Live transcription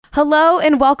Hello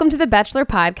and welcome to the Bachelor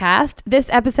Podcast. This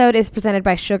episode is presented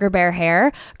by Sugar Bear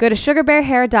Hair. Go to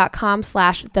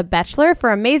sugarbearhair.com/thebachelor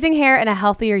for amazing hair and a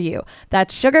healthier you.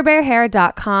 That's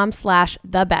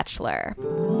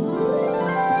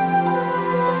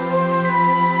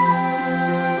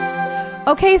sugarbearhair.com/thebachelor.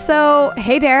 Okay, so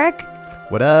hey Derek.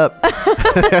 What up?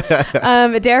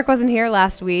 Derek wasn't here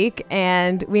last week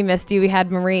and we missed you. We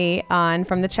had Marie on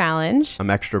from the challenge. I'm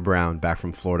extra brown, back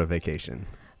from Florida vacation.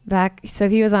 So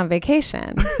he was on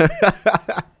vacation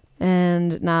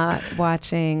and not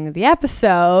watching the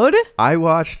episode. I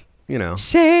watched,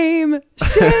 Shame.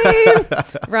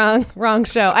 Wrong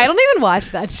show. I don't even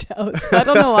watch that show, so I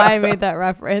don't know why I made that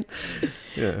reference.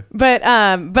 Yeah. But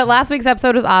last week's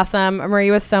episode was awesome.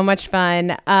 Marie was so much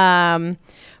fun.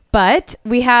 But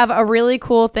we have a really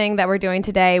cool thing that we're doing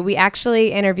today. We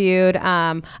actually interviewed,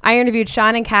 I interviewed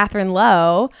Sean and Catherine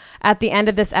Lowe. At the end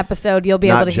of this episode, you'll be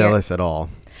able to hear. Not jealous at all.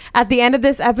 At the end of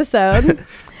this episode,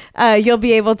 you'll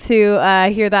be able to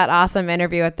hear that awesome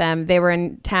interview with them. They were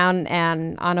in town,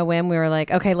 and on a whim, we were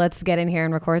like, okay, let's get in here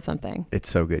and record something. It's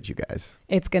so good, you guys.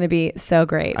 It's going to be so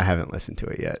great. I haven't listened to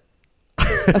it yet.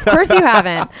 Of course you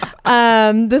haven't.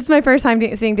 This is my first time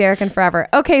seeing Derek in forever.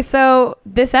 Okay, so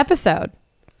this episode,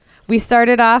 we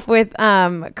started off with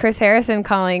Chris Harrison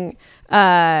calling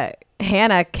Hannah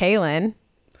Kaylin.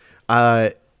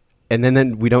 And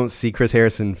then we don't see Chris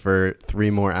Harrison for 3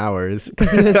 more hours.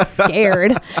 Because he was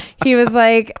scared. He was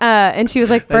like, and she was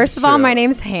like, first of all, my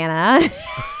name's Hannah.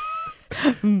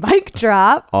 Mic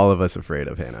drop. All of us afraid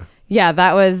of Hannah. Yeah,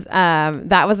 that was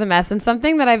a mess. And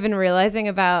something that I've been realizing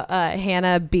about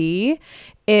Hannah B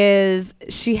is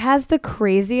she has the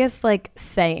craziest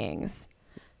sayings.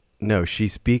 No, she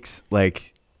speaks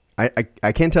like,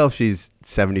 I can't tell if she's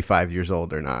 75 years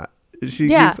old or not.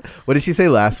 What did she say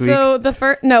last week? So it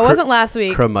wasn't last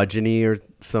week. Curmudgeony or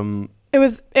some. It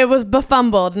was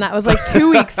befumbled, and that was 2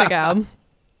 weeks ago.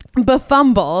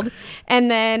 Befumbled.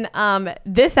 And then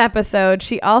this episode,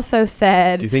 she also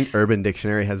said. Do you think Urban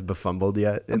Dictionary has befumbled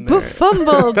yet in there?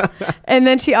 Befumbled. And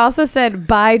then she also said,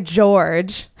 by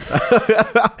George.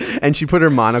 And she put her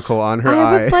monocle on her eye.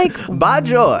 I was like, by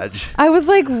George. I was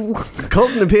like,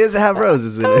 Colton appears to have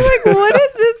roses in it. I was like, what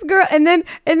is this girl? And then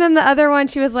the other one,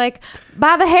 she was like,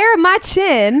 by the hair of my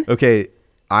chin. Okay,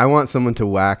 I want someone to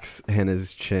wax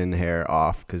Hannah's chin hair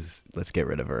off because let's get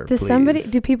rid of her.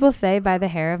 Do people say by the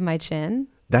hair of my chin?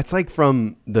 That's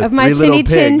from the of Three my Little chinny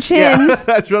Pigs. chin. Yeah,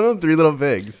 that's from the Three Little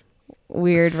Pigs.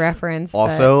 Weird reference.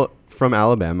 Also from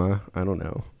Alabama. I don't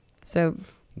know. So.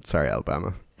 Sorry,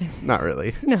 Alabama. Not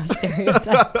really. No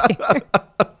stereotypes here.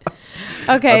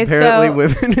 Okay, apparently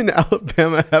women in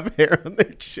Alabama have hair on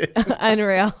their chin.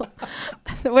 Unreal.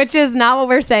 Which is not what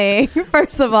we're saying,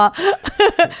 first of all.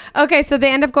 Okay, so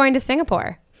they end up going to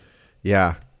Singapore.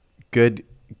 Yeah. Good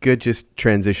just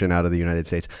transition out of the United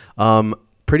States.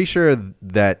 Pretty sure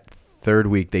that third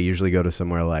week they usually go to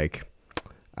somewhere like,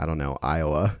 I don't know,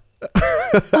 Iowa.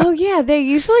 Oh yeah, they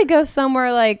usually go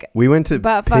somewhere we went to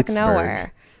butt fuck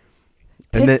nowhere.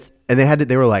 And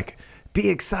they were like, be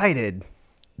excited.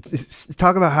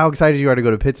 Talk about how excited you are to go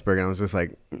to Pittsburgh. And I was just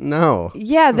like, no.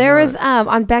 Yeah, there was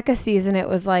on Becca's season, it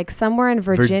was somewhere in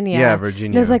Virginia.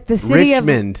 Virginia. And it was the city of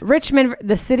Richmond,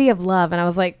 the city of love. And I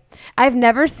was like, I've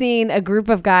never seen a group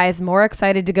of guys more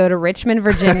excited to go to Richmond,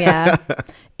 Virginia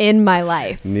in my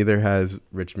life. Neither has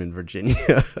Richmond,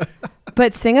 Virginia.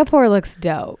 But Singapore looks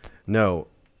dope. No,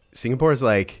 Singapore is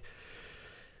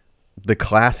the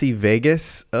classy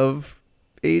Vegas of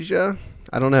Asia.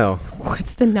 I don't know.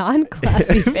 What's the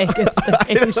non-classy Vegas of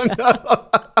Asia?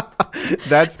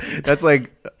 That's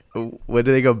what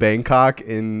do they go? Bangkok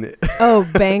in? Oh,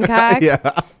 Bangkok. Yeah.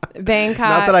 Bangkok.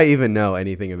 Not that I even know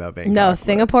anything about Bangkok. No,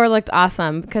 Singapore looked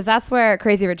awesome because that's where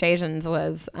Crazy Rich Asians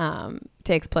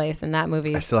takes place in that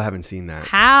movie. I still haven't seen that.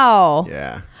 How?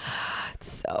 Yeah.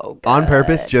 So good. On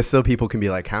purpose, just so people can be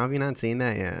like, how have you not seen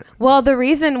that yet? Well,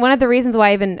 one of the reasons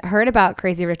why I even heard about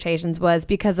Crazy Rich Asians was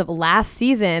because of last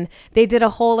season. They did a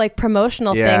whole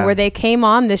promotional thing where they came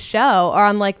on the show or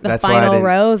on the That's final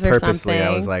rows or purposely, something. I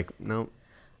was like, nope.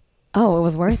 Oh, it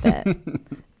was worth it.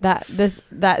 This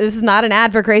is not an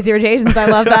ad for Crazy Rich Asians. I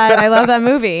love that. I love that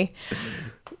movie.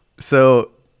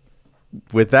 So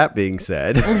with that being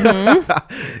said,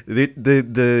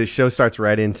 the show starts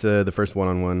right into the first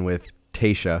one-on-one with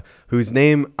Tayshia, whose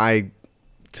name I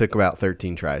took about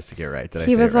 13 tries to get right.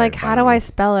 He was like, how do I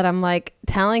spell it? I'm like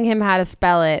telling him how to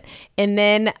spell it. And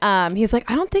then he's like,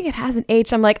 I don't think it has an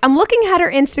H. I'm like, I'm looking at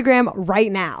her Instagram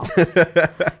right now.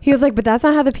 He was like, but that's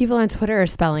not how the people on Twitter are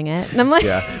spelling it. And I'm like,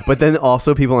 yeah. But then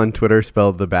also people on Twitter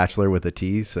spelled The Bachelor with a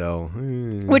T. So,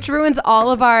 which ruins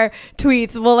all of our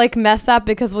tweets. We'll like mess up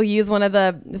because we'll use one of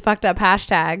the fucked up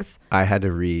hashtags. I had to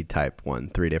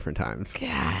retype 3 different times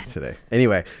today.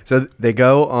 Anyway, so they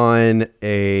go on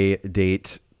a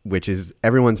date, which is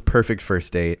everyone's perfect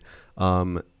first date.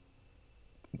 Bungee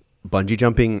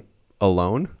jumping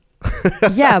alone.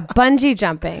 Yeah, bungee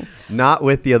jumping. Not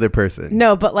with the other person.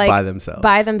 No, but like by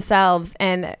themselves.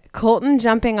 And Colton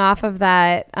jumping off of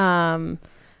that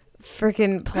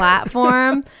freaking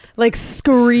platform, like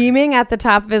screaming at the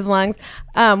top of his lungs.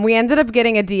 We ended up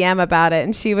getting a DM about it,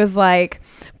 and she was like,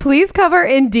 please cover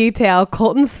in detail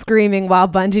Colton screaming while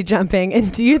bungee jumping,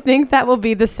 and do you think that will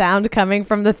be the sound coming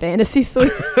from the fantasy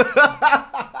suite?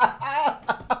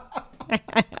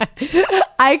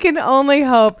 I can only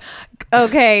hope.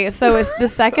 Okay, so it's the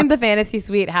second the fantasy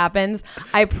suite happens,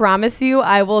 I promise you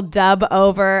I will dub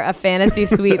over a fantasy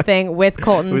suite thing with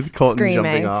Colton screaming.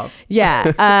 Jumping off.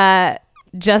 Yeah,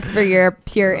 just for your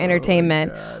pure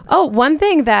entertainment. Oh, one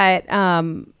thing that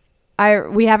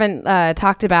we haven't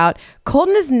talked about,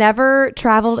 Colton has never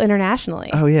traveled internationally.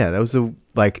 Oh yeah, that was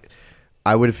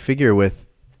I would figure with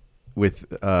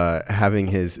having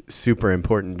his super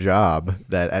important job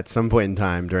that at some point in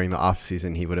time during the off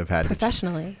season he would have had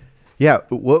professionally. Yeah.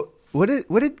 What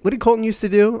did Colton used to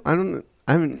do?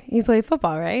 He played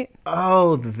football, right?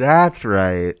 Oh, that's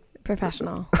right.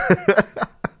 Professional.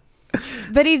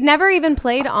 But he's never even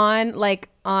played on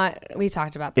we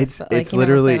talked about this. It's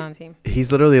literally on a team.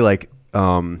 He's literally like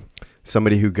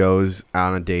somebody who goes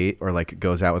on a date or like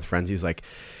goes out with friends. He's like,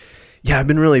 yeah, I've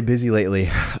been really busy lately,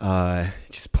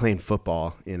 just playing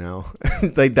football, you know.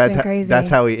 Like crazy. That's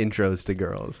how he intros to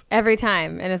girls every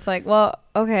time, and it's like, well,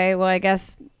 okay, well, I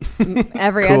guess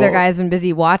every other guy's been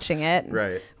busy watching it,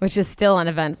 right? Which is still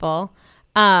uneventful.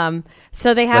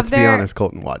 So they have Let's be honest,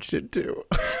 Colton watched it too.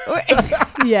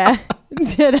 Yeah.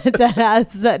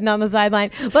 Sitting on the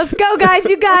sideline. Let's go, guys.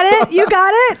 You got it. You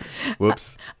got it.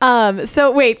 Whoops.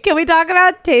 So wait, can we talk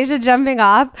about Tayshia jumping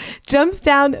off? Jumps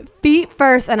down feet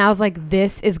first, and I was like,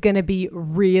 this is gonna be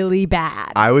really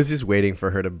bad. I was just waiting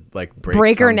for her to like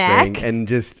break her neck and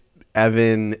just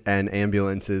Evan and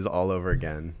ambulances all over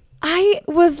again. I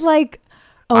was like,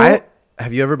 oh.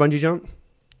 Have you ever bungee jumped?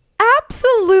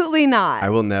 Absolutely not. I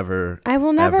will never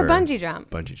bungee jump.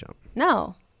 Bungee jump.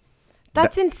 No.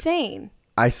 That's insane.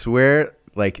 I swear,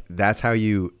 like, that's how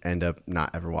you end up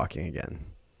not ever walking again.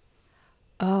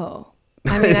 Oh.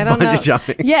 I mean, I don't know.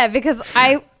 Jumping. Yeah, because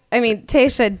I mean,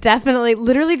 Tayshia definitely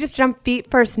literally just jumped feet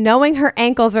first, knowing her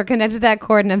ankles are connected to that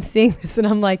cord, and I'm seeing this, and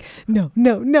I'm like, no.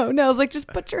 I was like, just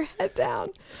put your head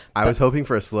down. I was hoping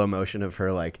for a slow motion of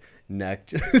her, like, neck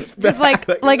just back,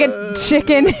 like a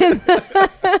chicken in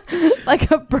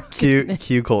like a broken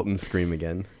cue Colton scream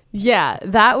again. Yeah,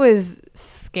 that was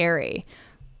scary,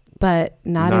 but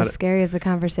not as scary as the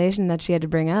conversation that she had to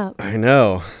bring up. I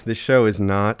know this show is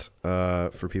not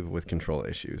for people with control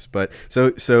issues, but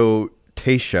so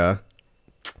Tayshia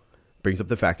brings up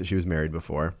the fact that she was married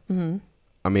before. Mm-hmm.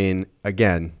 I mean,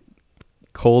 again,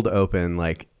 cold open,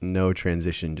 like no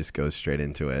transition, just goes straight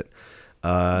into it.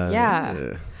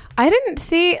 Yeah. I didn't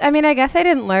see, I mean, I guess I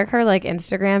didn't lurk her like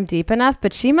Instagram deep enough,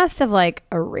 but she must have like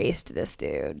erased this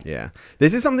dude. Yeah.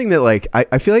 This is something that like,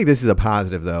 I feel like this is a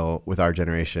positive though with our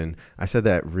generation. I said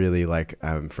that really like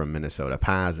I'm from Minnesota,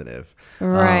 positive.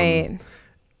 Right.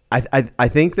 I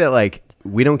think that like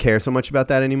we don't care so much about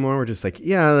that anymore. We're just like,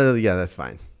 yeah, that's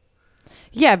fine.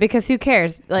 Yeah, because who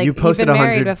cares? Like you posted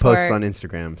 100 posts on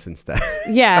Instagram since that.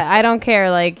 Yeah, I don't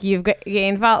care. Like you've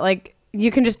gained like you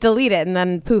can just delete it and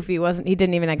then poof, he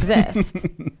didn't even exist.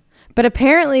 But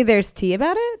apparently there's tea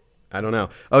about it. I don't know.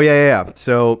 Oh yeah.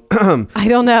 So I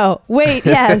don't know. Wait,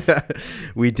 yes.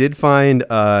 We did find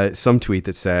some tweet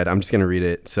that said, I'm just gonna read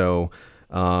it. So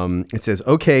it says,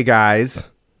 okay guys,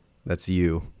 that's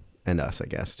you and us, I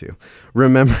guess, too.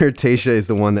 Remember, Tayshia is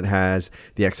the one that has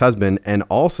the ex-husband and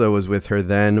also was with her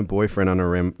then boyfriend on a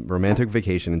romantic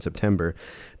vacation in September.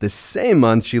 The same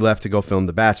month she left to go film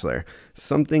The Bachelor.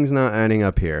 Something's not adding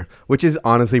up here, which is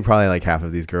honestly probably like half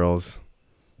of these girls.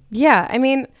 Yeah, I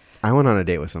mean, I went on a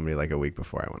date with somebody like a week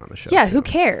before I went on the show. Yeah, too. Who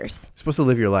cares? You're supposed to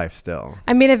live your life still.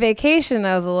 I mean, a vacation,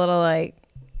 that was a little like...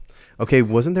 Okay,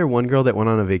 wasn't there one girl that went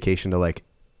on a vacation to like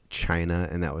China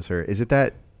and that was her? Is it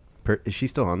that... Is she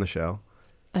still on the show?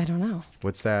 I don't know.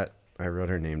 What's that? I wrote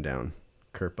her name down.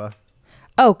 Kirpa?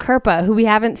 Oh, Kirpa, who we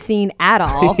haven't seen at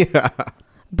all. Yeah.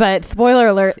 but spoiler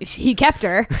alert, he kept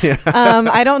her.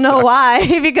 I don't know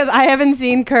why, because I haven't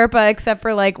seen Kirpa except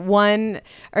for like 1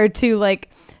 or 2 like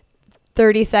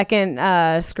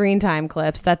 30-second screen time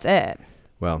clips. That's it.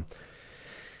 Well,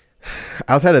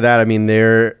 outside of that, I mean,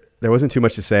 there wasn't too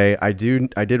much to say. I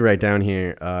did write down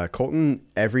here, Colton,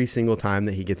 every single time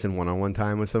that he gets in one-on-one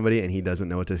time with somebody and he doesn't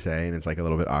know what to say and it's like a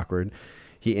little bit awkward,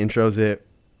 he intros it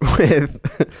with,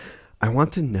 I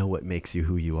want to know what makes you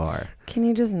who you are. Can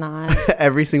you just not?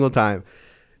 Every single time,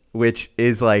 which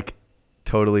is like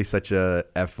totally such a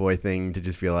F-boy thing to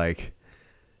just be like,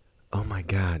 oh my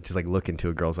God, just like look into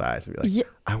a girl's eyes and be like,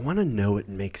 I want to know what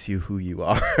makes you who you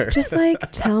are. Just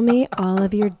like tell me all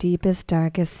of your deepest,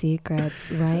 darkest secrets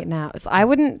right now. So I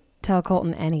wouldn't tell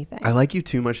Colton anything. I like you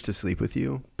too much to sleep with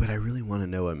you, but I really want to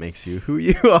know what makes you who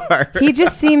you are. He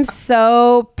just seems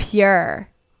so pure,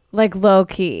 like low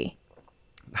key.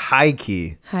 High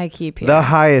key. High key pure. The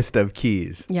highest of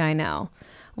keys. Yeah, I know.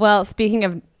 Well, speaking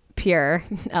of pure,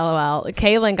 LOL,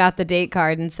 Kaylin got the date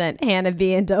card and sent Hannah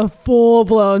B into a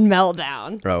full-blown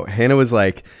meltdown. Bro, Hannah was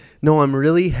like, no, I'm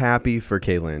really happy for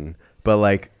Kaylin, but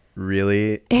like,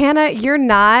 really? Hannah, you're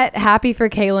not happy for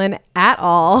Kaylin at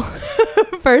all,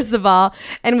 first of all,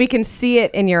 and we can see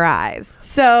it in your eyes.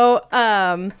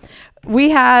 So,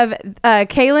 we have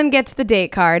Kaylin gets the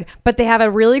date card, but they have a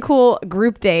really cool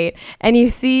group date, and you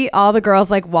see all the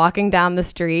girls like walking down the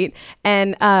street,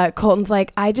 and Colton's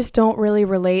like, I just don't really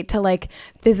relate to like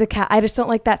I just don't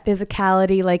like that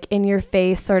physicality, like in your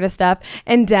face sort of stuff.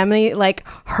 And Demi like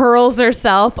hurls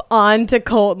herself onto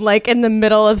Colton like in the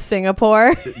middle of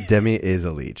Singapore. Demi is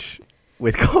a leech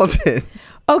with Colton.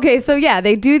 Okay, so yeah,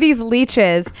 they do these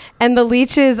leeches, and the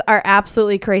leeches are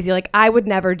absolutely crazy. Like, I would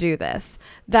never do this.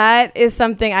 That is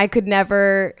something I could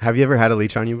never... Have you ever had a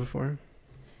leech on you before?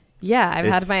 Yeah, I've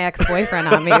had my ex-boyfriend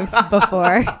on me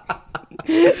before.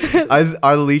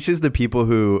 Are leeches the people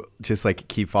who just like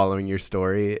keep following your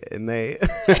story and they...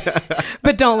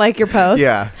 but don't like your posts?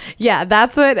 Yeah. Yeah,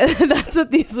 that's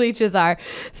what these leeches are.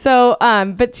 So,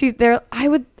 but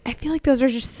I feel like those are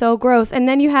just so gross. And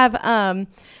then you have...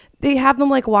 they have them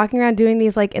like walking around doing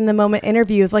these like in the moment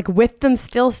interviews, like with them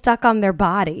still stuck on their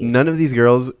bodies. None of these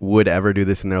girls would ever do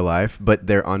this in their life, but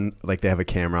they're on, like they have a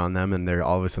camera on them and they're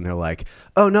all of a sudden they're like,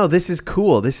 oh no, this is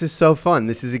cool. This is so fun.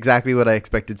 This is exactly what I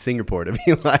expected Singapore to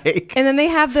be like. And then they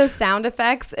have those sound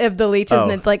effects of the leeches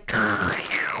and it's like,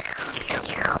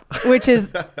 which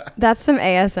is, that's some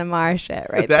ASMR shit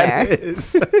right there. That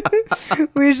is.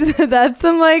 That's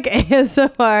some like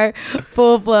ASMR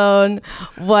full blown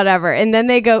whatever. And then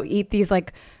they go eat these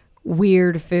like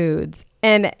weird foods.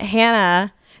 And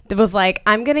Hannah was like,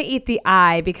 I'm going to eat the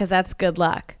eye because that's good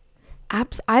luck.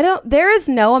 There is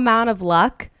no amount of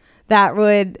luck that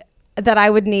I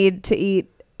would need to eat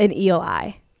an eel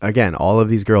eye. Again, all of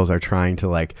these girls are trying to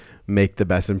like make the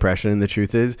best impression. And the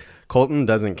truth is Colton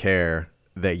doesn't care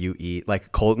that you eat.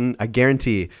 Like Colton, I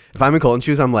guarantee if I'm in Colton's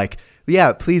shoes, I'm like,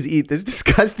 yeah, please eat this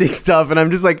disgusting stuff. And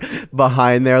I'm just like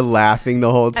behind there laughing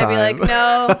the whole time. I'd be like,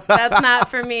 no, that's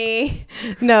not for me.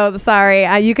 No, sorry.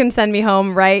 You can send me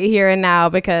home right here and now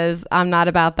because I'm not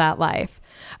about that life.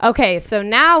 Okay, so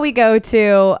now we go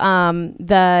to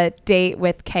the date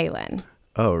with Kaylin.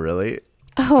 Oh, really?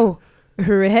 Oh,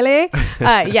 really?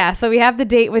 Yeah, so we have the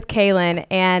date with Kaylin,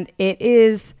 and it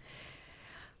is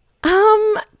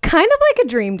kind of like a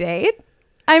dream date.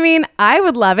 I mean, I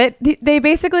would love it. They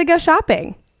basically go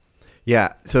shopping.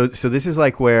 Yeah, so this is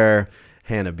like where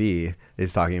Hannah B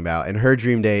is talking about, and her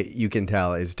dream date, you can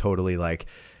tell, is totally like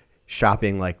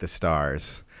shopping like the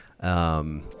stars.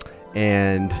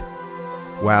 And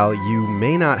while you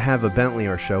may not have a Bentley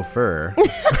or chauffeur,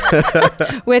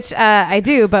 which I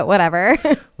do, but whatever,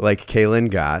 like Kaylin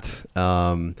got,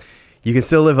 you can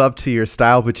still live up to your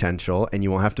style potential, and you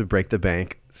won't have to break the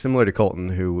bank. Similar to Colton,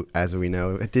 who, as we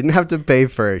know, didn't have to pay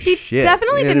for shit. He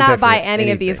definitely did not buy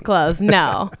any of these clothes.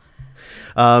 No.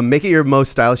 Make it your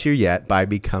most stylish year yet by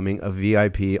becoming a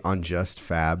VIP on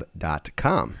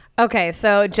justfab.com. Okay,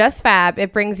 so Just Fab,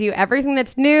 it brings you everything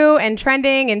that's new and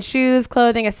trending in shoes,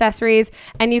 clothing, accessories,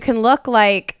 and you can look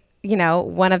like, you know,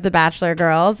 one of the Bachelor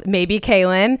girls, maybe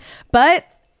Kaylin, but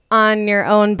on your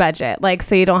own budget. Like,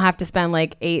 so you don't have to spend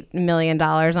like $8 million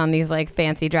on these like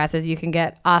fancy dresses. You can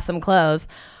get awesome clothes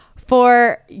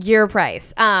for your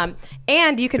price. And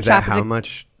you can shop. Is that how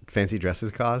much fancy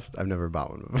dresses cost? I've never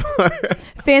bought one before.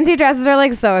 Fancy dresses are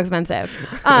like so expensive.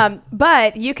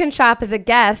 But you can shop as a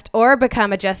guest or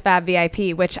become a Just Fab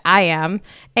VIP, which I am.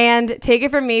 And take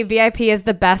it from me, VIP is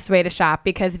the best way to shop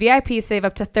because VIPs save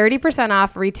up to 30%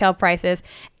 off retail prices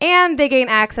and they gain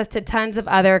access to tons of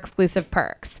other exclusive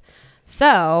perks.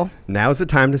 So now's the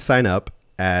time to sign up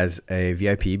as a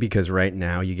VIP because right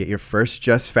now you get your first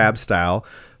Just Fab style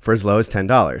for as low as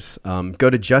 $10.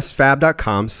 Go to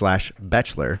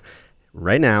justfab.com/bachelor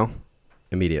right now,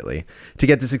 immediately, to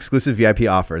get this exclusive VIP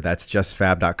offer. That's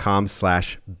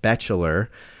justfab.com/bachelor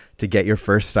to get your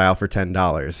first style for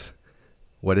 $10.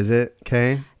 What is it,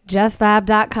 Kay?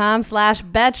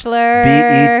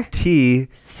 justfab.com/bachelor.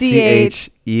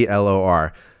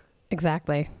 BETCHELOR.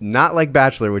 Exactly. Not like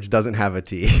Bachelor, which doesn't have a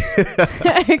T.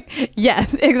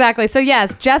 Yes, exactly. So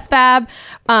yes, Just Fab,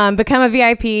 become a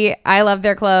VIP. I love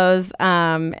their clothes,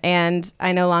 and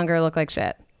I no longer look like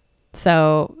shit.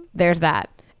 So there's that.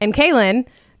 And Kaylin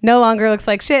no longer looks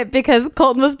like shit because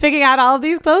Colton was picking out all of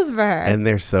these clothes for her. And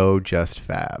they're so Just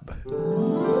Fab.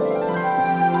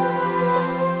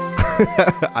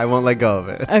 I won't let go of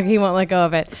it. Okay, he won't let go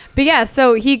of it. But yeah,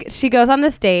 so she goes on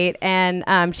this date and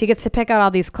she gets to pick out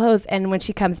all these clothes. And when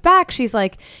she comes back, she's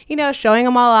like, showing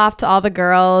them all off to all the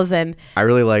girls. And I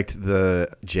really liked the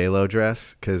J-Lo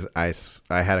dress because I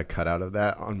had a cutout of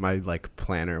that on my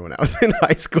planner when I was in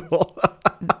high school.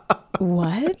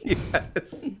 What?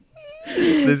 Yes.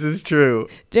 This is true.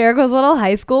 Jericho's little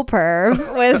high school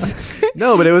perv with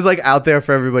No, but it was out there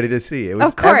for everybody to see. It was,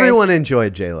 of course. Everyone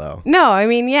enjoyed J-Lo. No, I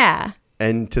mean, yeah.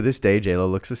 And to this day, J-Lo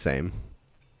looks the same.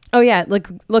 Oh yeah,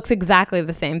 looks exactly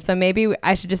the same. So maybe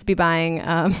I should just be buying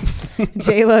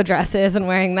J-Lo dresses and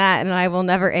wearing that, and I will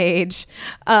never age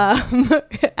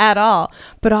at all.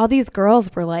 But all these girls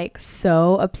were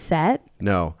so upset.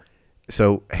 No.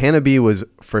 So Hannah B was,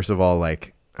 first of all, I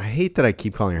hate that I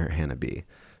keep calling her Hannah B.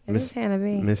 Miss Hannah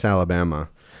B. Miss Alabama.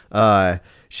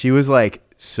 She was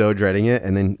so dreading it,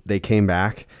 and then they came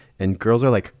back and girls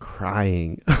are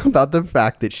crying about the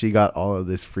fact that she got all of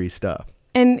this free stuff.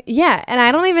 And yeah, and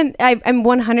I'm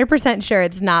 100% sure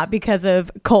it's not because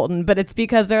of Colton, but it's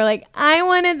because they're I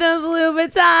wanted those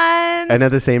Louboutins. And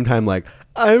at the same time,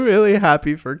 I'm really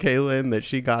happy for Kaylin that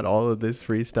she got all of this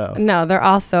free stuff. No, they're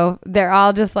all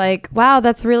just wow,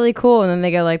 that's really cool. And then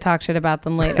they go talk shit about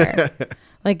them later.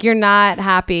 You're not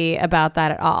happy about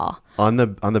that at all. On the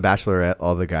Bachelorette,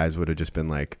 all the guys would have just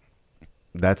been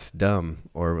that's dumb.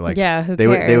 Or yeah, who they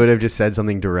cares? They would have just said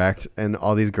something direct. And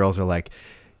all these girls are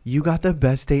you got the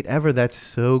best date ever. That's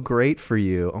so great for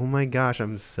you. Oh my gosh,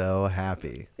 I'm so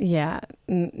happy. Yeah.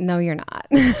 No, you're not.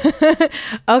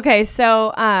 Okay.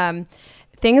 So,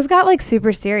 things got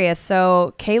super serious.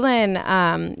 So Kaylin,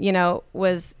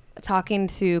 was talking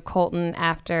to Colton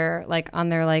after on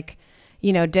their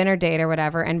dinner date or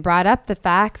whatever, and brought up the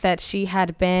fact that she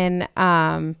had been,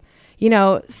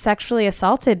 sexually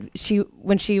assaulted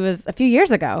when she was a few years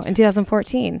ago in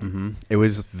 2014. Mm-hmm. It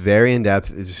was very in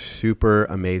depth. It's super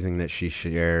amazing that she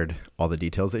shared all the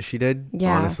details that she did.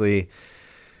 Yeah. Honestly,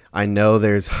 I know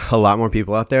there's a lot more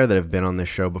people out there that have been on this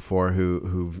show before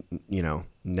who've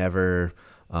never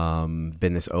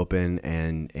been this open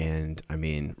and I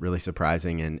mean really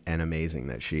surprising and amazing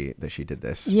that she did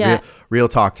this. Yeah. Real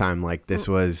talk time. This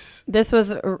was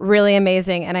really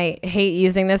amazing, and I hate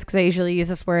using this because I usually use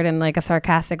this word in a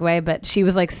sarcastic way, but she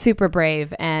was super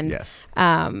brave. And yes.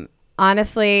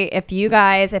 Honestly, if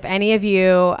any of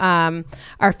you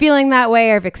are feeling that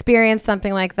way or have experienced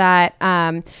something like that,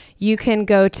 you can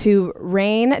go to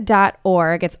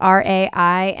rain.org. It's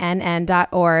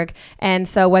RAINN.org. And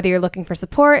so whether you're looking for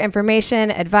support,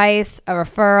 information, advice, a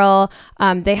referral,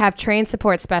 they have trained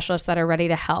support specialists that are ready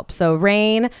to help. So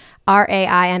RAINN.org.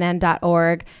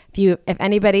 If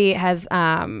anybody has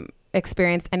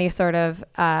experienced any sort of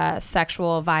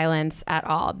sexual violence at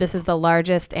all, this is the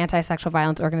largest anti-sexual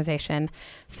violence organization.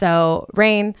 So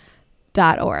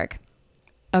rain.org.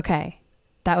 Okay.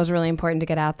 That was really important to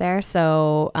get out there.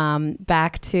 So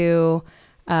back to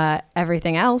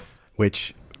everything else.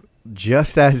 Which,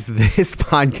 just as this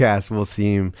podcast will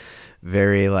seem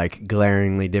very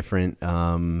glaringly different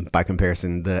by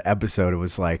comparison, the episode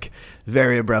was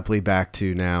very abruptly back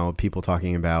to now people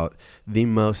talking about the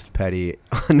most petty,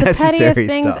 unnecessary the pettiest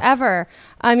things stuff ever.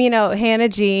 Hannah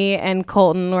G and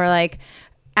Colton were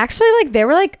actually they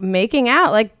were making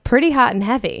out pretty hot and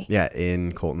heavy. Yeah,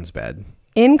 in Colton's bed.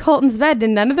 In Colton's bed,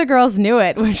 and none of the girls knew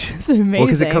it, which was amazing. Well,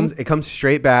 because it comes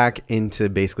straight back into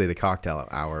basically the cocktail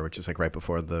hour, which is right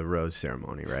before the rose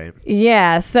ceremony, right?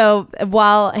 Yeah. So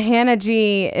while Hannah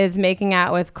G is making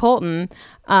out with Colton,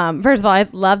 first of all, I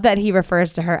love that he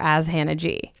refers to her as Hannah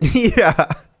G.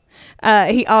 Yeah.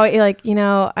 He always I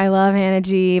love Hannah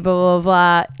G, blah, blah,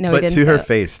 blah. No, but he didn't. To her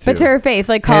face, too. But to her face,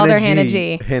 called her Hannah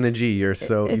G. Hannah G, you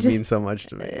mean so much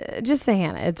to me. Just say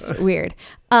Hannah. It's weird.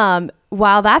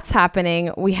 While that's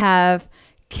happening, we have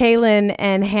Kaylin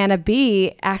and Hannah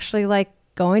B actually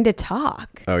going to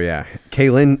talk. Oh, yeah.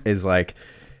 Kaylin is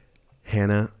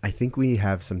Hannah, I think we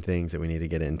have some things that we need to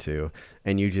get into.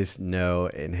 And you just know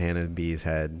in Hannah B's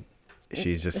head,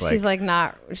 she's just like...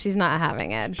 she's not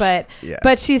having it. But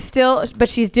she's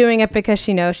doing it because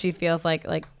she knows she feels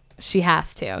like she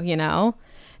has to, you know?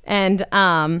 And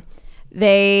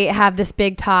they have this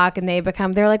big talk and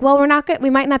they're like, well, we're not good. We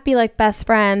might not be like best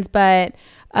friends, but,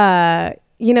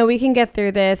 you know, we can get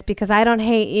through this because I don't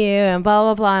hate you and blah,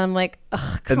 blah, blah. And I'm like,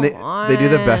 ugh, come on. They do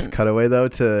the best cutaway, though,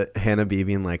 to Hannah B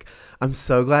being like, I'm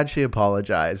so glad she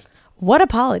apologized. What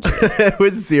apology? It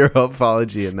was zero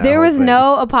apology in that. There was thing.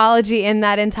 no apology in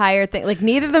that entire thing. Like,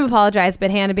 neither of them apologized,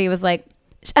 but Hannah B was like,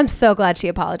 I'm so glad she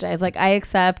apologized. Like, I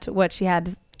accept what she had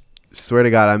to. Swear to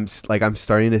God, I'm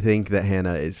starting to think that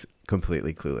Hannah is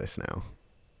completely clueless now.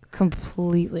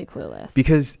 Completely clueless.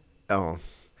 Because,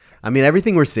 I mean,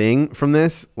 everything we're seeing from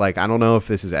this, like, I don't know if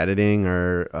this is editing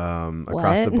or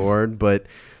across the board, but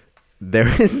there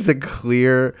is a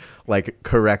clear, like,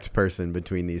 correct person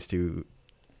between these two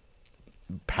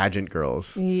pageant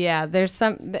girls. Yeah, there's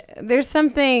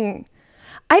something.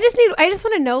 I just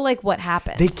want to know, like, what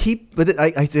happened. But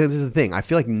I this is the thing. I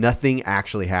feel like nothing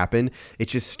actually happened.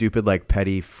 It's just stupid, like,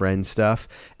 petty friend stuff.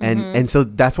 And so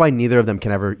that's why neither of them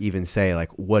can ever even say, like,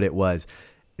 what it was.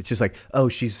 It's just like, oh,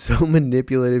 she's so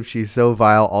manipulative. She's so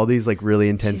vile. All these, like, really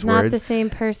intense words. She's not the same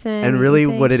person. And really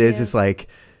what it is like,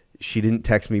 she didn't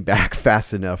text me back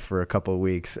fast enough for a couple of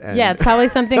weeks. And yeah, it's probably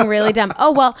something really dumb.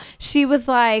 Oh, well, she was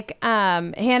like,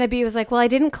 Hannah B was like, well, I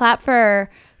didn't clap for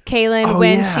Kaylin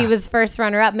when she was first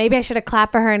runner-up. Maybe I should have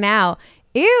clapped for her now.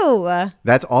 Ew.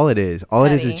 That's all it is. All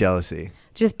petty. It is jealousy.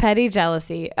 Just petty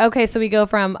jealousy. Okay, so we go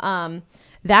from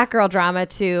that girl drama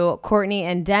to Courtney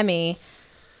and Demi.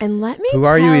 And let me Who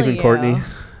are you even, Courtney?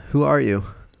 Who are you?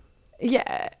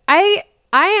 Yeah, I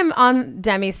am on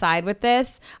Demi's side with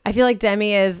this. I feel like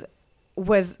Demi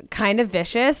was kind of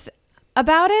vicious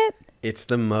about it. It's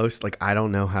the most, like, I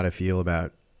don't know how to feel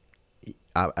about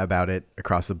it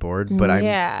across the board, but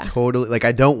I'm totally, like,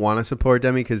 I don't want to support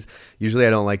Demi because usually I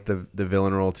don't like the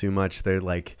villain role too much. They're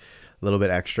like a little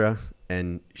bit extra,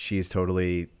 and she's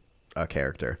totally a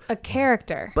character.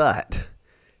 But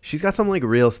she's got some, like,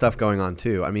 real stuff going on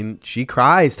too. I mean, she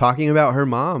cries talking about her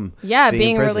mom. Yeah,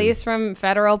 being released from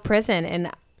federal prison.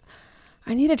 And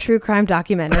I need a true crime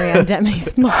documentary on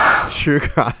Demi's mom. True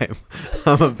crime.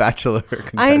 I'm a Bachelor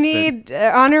contestant. I need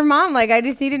on her mom. Like, I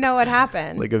just need to know what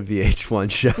happened. Like a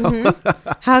VH1 show.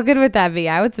 Mm-hmm. How good would that be?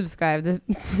 I would subscribe to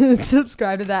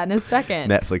that in a second.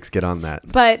 Netflix, get on that.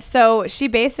 But so she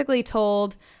basically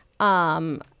told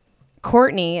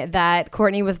Courtney that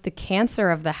Courtney was the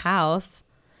cancer of the house.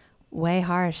 Way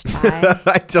harsh, Ty.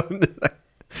 I don't know.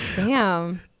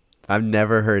 Damn. I've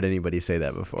never heard anybody say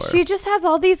that before. She just has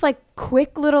all these, like,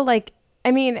 quick little, like,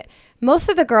 I mean, most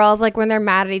of the girls, like, when they're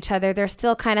mad at each other, they're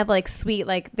still kind of, like, sweet.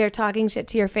 Like, they're talking shit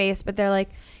to your face, but they're like,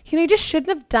 you know, you just shouldn't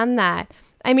have done that.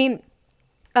 I mean,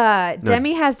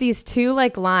 Demi has these two,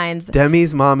 like, lines.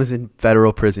 Demi's mom is in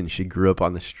federal prison. She grew up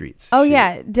on the streets. Oh,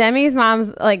 yeah. Demi's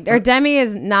mom's, like, or Demi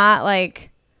is not,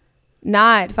 like,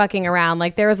 not fucking around.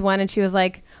 Like, there was one and she was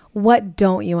like, what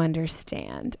don't you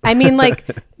understand? I mean, like,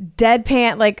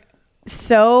 deadpan, like,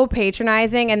 so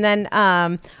patronizing. And then,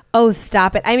 oh,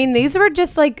 stop it. I mean, these were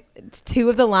just, like, two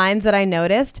of the lines that I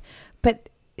noticed, but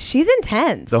she's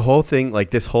intense. The whole thing,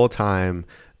 like, this whole time,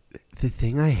 the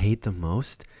thing I hate the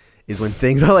most is when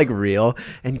things are, like, real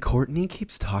and Courtney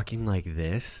keeps talking like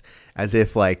this as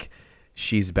if, like,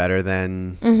 she's better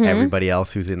than everybody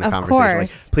else who's in the conversation.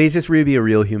 Like, please just be a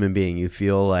real human being. You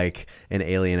feel like an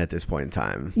alien at this point in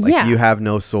time. Like, you have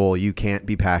no soul. You can't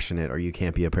be passionate or you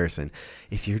can't be a person.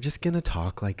 If you're just going to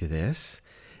talk like this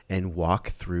and walk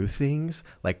through things,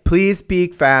 like, please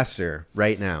speak faster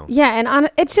right now. Yeah. And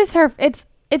it's just her.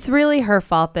 It's really her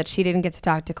fault that she didn't get to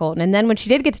talk to Colton. And then when she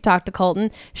did get to talk to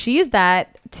Colton, she used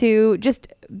that to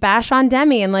just bash on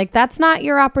Demi. And, like, that's not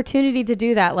your opportunity to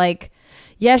do that. Like,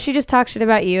 yeah, she just talked shit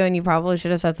about you and you probably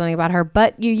should have said something about her,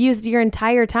 but you used your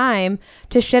entire time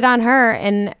to shit on her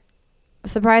and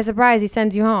surprise, surprise, he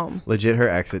sends you home. Legit, her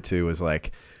exit too was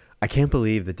like, I can't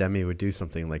believe that Demi would do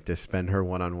something like this, spend her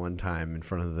one-on-one time in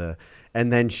front of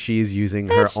and then she's using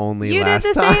her only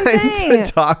last time to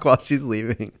talk while she's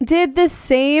leaving. Did the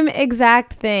same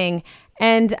exact thing.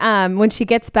 And when she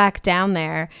gets back down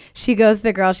there, she goes,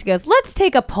 let's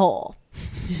take a poll.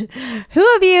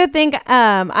 Who of you think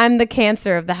I'm the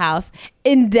cancer of the house?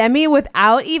 And Demi,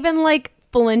 without even, like,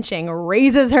 flinching,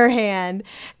 raises her hand.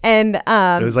 And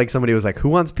it was like somebody was like, who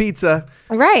wants pizza?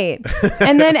 Right.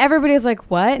 And then everybody was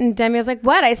like, what? And Demi was like,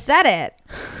 what? I said it.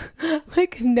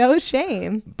 Like, no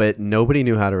shame. But nobody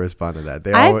knew how to respond to that.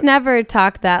 I've never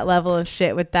talked that level of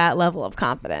shit with that level of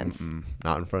confidence.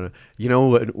 Not in front of, you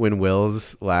know, when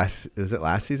Will's last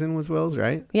season was Will's,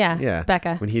 right? Yeah.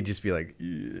 Becca. When he'd just be like,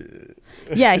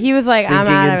 yeah, he was like, I'm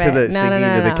out of it. Sinking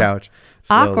into the couch.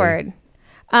 Slowly. Awkward.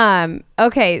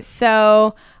 Okay,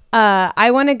 so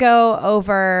I want to go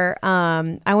over,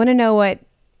 I want to know what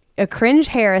a cringe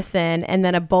Harrison and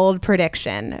then a bold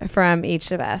prediction from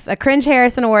each of us. A cringe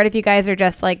Harrison award, if you guys are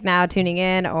just like now tuning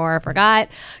in or forgot.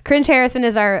 Cringe Harrison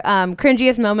is our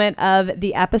cringiest moment of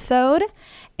the episode.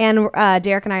 And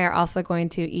Derek and I are also going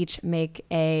to each make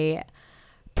a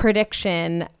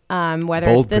prediction, whether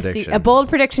bold it's a bold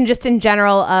prediction just in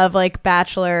general of like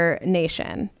Bachelor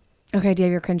Nation. Okay, do you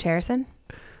have your cringe Harrison?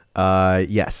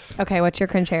 Yes. Okay, what's your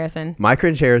cringe Harrison? My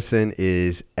cringe Harrison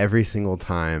is every single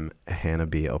time Hannah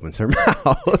B opens her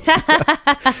mouth.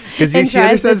 Because she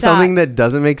either says something that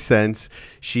doesn't make sense.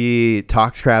 She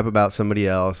talks crap about somebody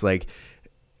else. Like,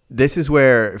 this is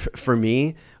where, for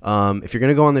me, if you're going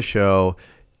to go on the show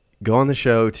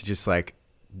to just like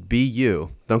be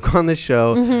you. Don't go on the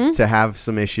show to have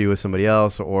some issue with somebody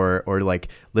else or like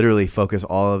literally focus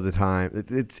all of the time.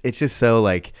 It's just so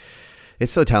like,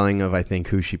 it's so telling of, I think,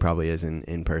 who she probably is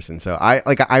in person. So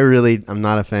I'm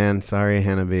not a fan. Sorry,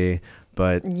 Hannah B.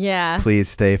 But yeah, please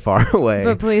stay far away.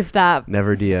 But please stop.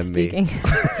 Never DM me.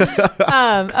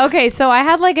 Okay, so I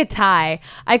had like a tie.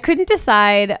 I couldn't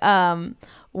decide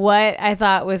what I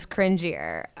thought was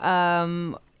cringier.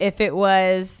 If it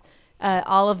was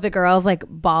all of the girls like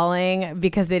bawling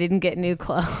because they didn't get new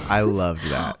clothes. I loved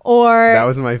that. Or that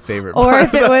was my favorite. Or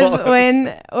if it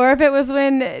was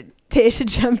when Tayshia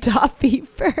jumped off feet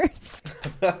first.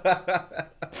 That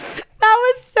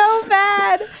was so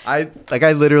bad. I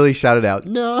literally shouted out,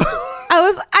 no.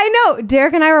 I know.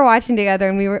 Derek and I were watching together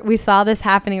and we saw this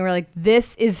happening. We're like,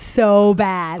 this is so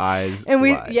bad. Eyes and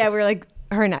we wide. were like,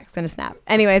 her neck's gonna snap.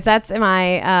 Anyways, that's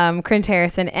my cringe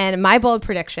Harrison and my bold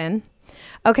prediction.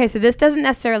 Okay, so this doesn't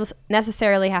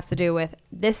necessarily have to do with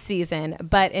this season,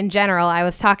 but in general, I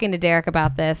was talking to Derek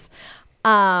about this.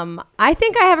 I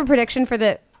think I have a prediction for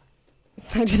the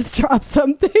I just dropped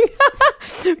something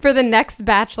for the next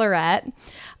Bachelorette.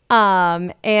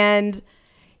 And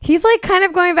he's like kind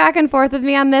of going back and forth with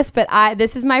me on this, but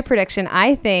this is my prediction.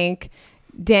 I think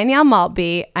Danielle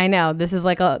Maltby, I know this is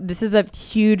a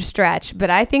huge stretch, but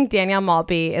I think Danielle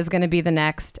Maltby is going to be the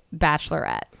next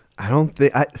Bachelorette. I don't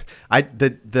think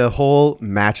the whole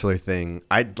Bachelor thing.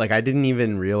 I didn't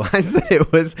even realize that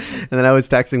it was, and then I was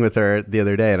texting with her the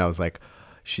other day and I was like,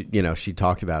 she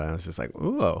talked about it and I was just like,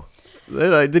 whoa.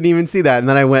 I didn't even see that. And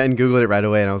then I went and Googled it right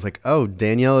away. And I was like, oh,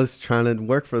 Danielle is trying to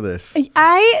work for this.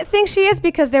 I think she is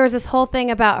because there was this whole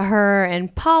thing about her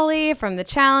and Polly from the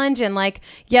challenge. And like,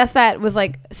 yes, that was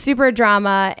like super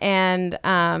drama and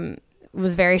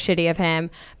was very shitty of him.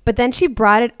 But then she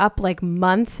brought it up like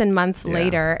months and months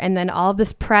later. And then all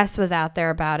this press was out there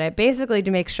about it, basically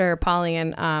to make sure Polly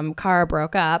and Cara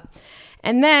broke up.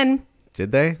 And then...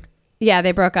 Did they? Yeah,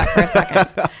 they broke up for a second.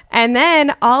 And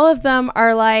then all of them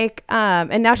are like,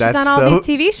 and now she's on all these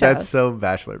TV shows. That's so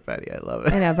Bachelor Petty. I love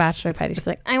it. I know, Bachelor Petty. She's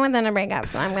like, I want them to break up,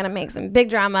 so I'm going to make some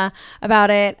big drama about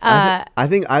it. I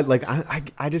think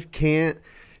I just can't,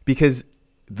 because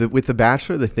with The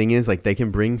Bachelor, the thing is, like, they can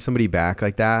bring somebody back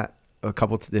like that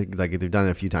like they've done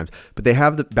it a few times, but they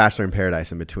have the Bachelor in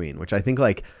Paradise in between, which I think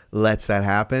like lets that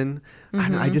happen.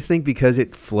 I just think because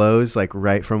it flows like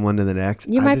right from one to the next.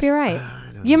 You might be right.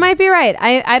 You might be right.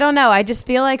 I don't know. I just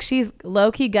feel like she's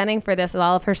low-key gunning for this with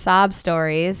all of her sob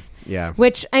stories. Yeah.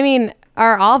 Which, I mean,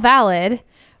 are all valid,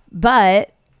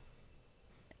 but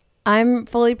I'm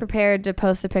fully prepared to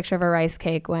post a picture of a rice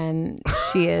cake when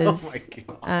she is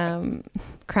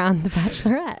crowned the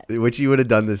Bachelorette. Which you would have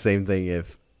done the same thing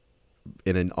if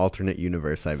in an alternate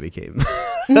universe I became.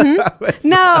 Mm-hmm.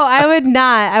 No, I would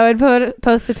not. I would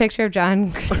post a picture of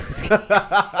John Krasinski.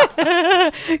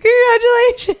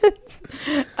 Congratulations.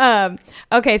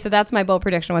 Okay, so that's my bold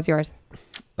prediction. What's yours?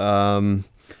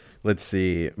 Let's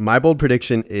see. My bold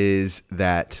prediction is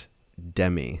that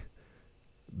Demi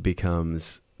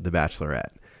becomes the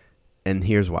Bachelorette. And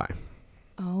here's why.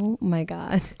 Oh my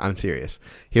God. I'm serious.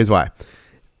 Here's why.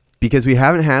 Because we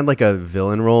haven't had like a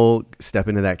villain role step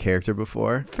into that character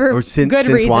before. Since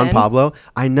Juan Pablo.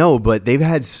 I know, but they've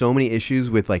had so many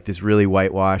issues with like this really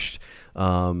whitewashed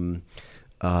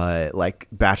like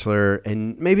Bachelor,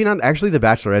 and maybe not. Actually, the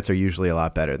Bachelorettes are usually a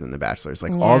lot better than the Bachelors.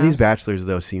 Like all these Bachelors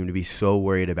though seem to be so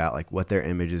worried about like what their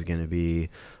image is going to be,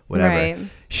 whatever. Right.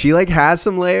 She like has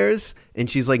some layers and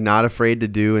she's like not afraid to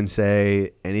do and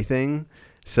say anything.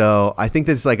 So I think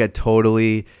that's like a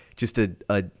totally just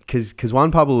because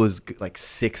Juan Pablo was like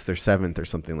 6th or 7th or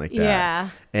something like that. Yeah.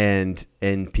 And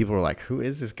people were like, who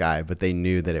is this guy? But they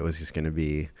knew that it was just going to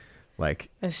be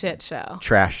like a shit show.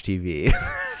 Trash TV.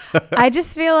 I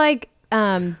just feel like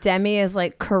Demi is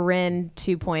like Corinne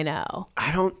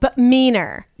 2.0. But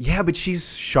meaner. Yeah, but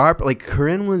she's sharp. Like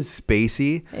Corinne was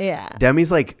spacey. Yeah.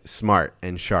 Demi's like smart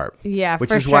and sharp. Yeah,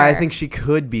 which is why I think she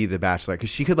could be the Bachelor,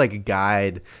 because she could like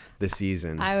guide the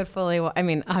season. I would fully. I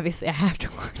mean, obviously, I have to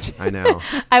watch it. I know.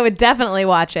 I would definitely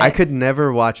watch it. I could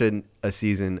never watch a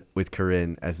season with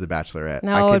Corinne as the Bachelorette.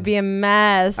 No, it would be a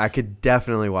mess. I could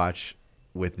definitely watch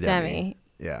with Demi.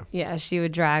 Yeah. Yeah, she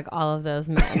would drag all of those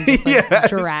men. Just like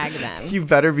drag them. You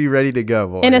better be ready to go,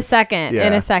 boys. In a second. Yeah.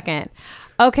 In a second.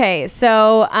 Okay,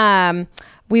 so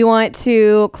we want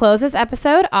to close this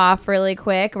episode off really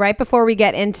quick. Right before we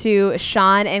get into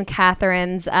Sean and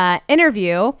Catherine's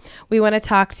interview, we want to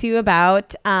talk to you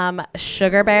about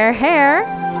Sugar Bear hair.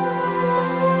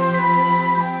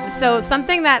 So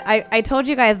something that I told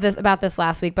you guys about this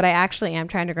last week, but I actually am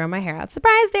trying to grow my hair out.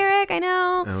 Surprise, Derek! I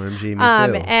know. OMG, me too.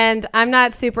 And I'm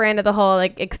not super into the whole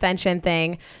like extension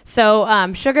thing.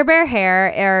 So Sugar Bear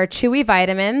hair are chewy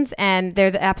vitamins, and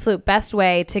they're the absolute best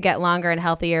way to get longer and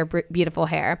healthier, beautiful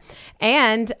hair.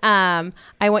 And I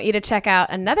want you to check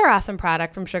out another awesome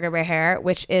product from Sugar Bear hair,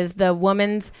 which is the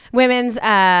women's vegan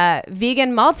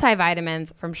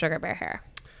multivitamins from Sugar Bear hair.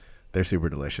 They're super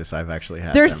delicious. I've actually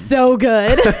had They're them. so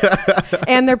good.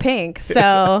 And they're pink.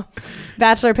 So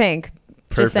Bachelor pink.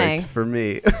 Perfect just saying. For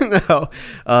me. No.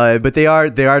 But they are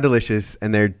delicious,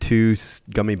 and they're 2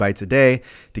 gummy bites a day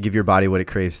to give your body what it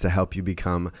craves to help you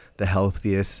become the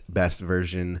healthiest, best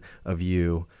version of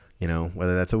you. You know,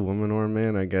 whether that's a woman or a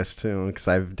man, I guess, too, because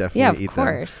I've definitely eaten them.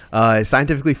 Yeah, of course.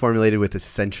 Scientifically formulated with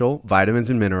essential vitamins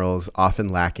and minerals, often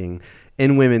lacking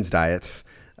in women's diets.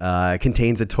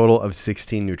 Contains a total of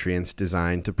 16 nutrients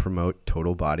designed to promote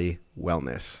total body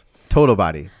wellness. Total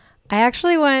body. I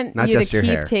actually want Not you to just your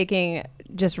keep hair. taking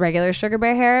just regular Sugar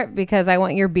Bear hair, because I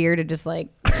want your beard to just like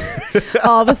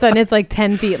all of a sudden it's like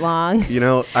 10 feet long. You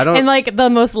know, I don't. And like the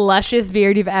most luscious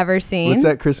beard you've ever seen. What's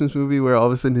that Christmas movie where all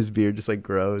of a sudden his beard just like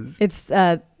grows? It's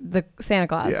the Santa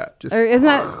Claus. Yeah. Or isn't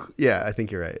that? Yeah, I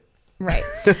think you're right. Right.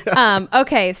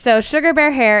 Okay. So Sugar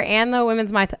Bear hair and the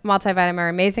women's multivitamin are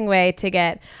an amazing way to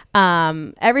get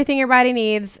everything your body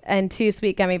needs in 2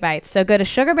 sweet gummy bites. So go to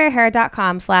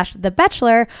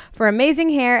sugarbearhair.com/thebachelor for amazing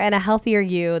hair and a healthier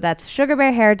you. That's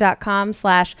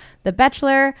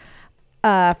sugarbearhair.com/thebachelor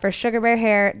for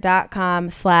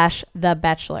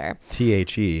sugarbearhair.com/thebachelor.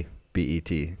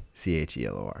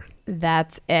 TheBetChelor.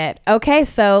 That's it. Okay,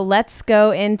 so let's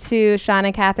go into Sean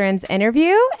and Catherine's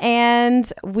interview, and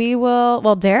we will,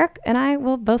 well, Derek and I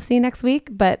will both see you next week,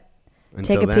 but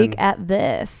take a peek at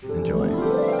this. Enjoy.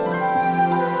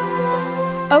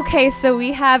 Okay, so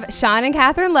we have Sean and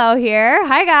Catherine Lowe here.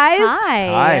 Hi, guys.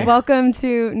 Hi. Welcome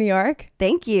to New York.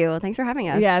 Thank you. Thanks for having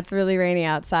us. Yeah, it's really rainy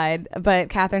outside, but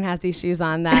Catherine has these shoes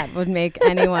on that would make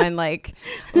anyone like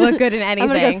look good in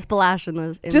anything. I'm gonna go splash in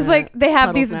those. Just like they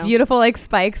have these beautiful like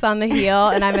spikes on the heel,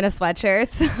 and I'm in a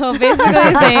sweatshirt. So basically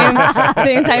the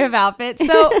same type of outfit.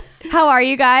 So how are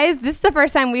you guys? This is the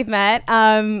first time we've met.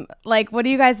 Like, what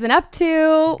have you guys been up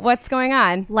to? What's going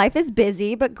on? Life is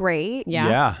busy but great.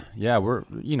 Yeah. We're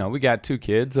we got 2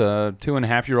 kids, a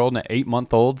 2.5-year-old and an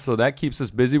 8-month-old, so that keeps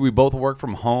us busy. We both work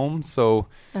from home, so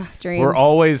dreams. We're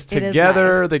always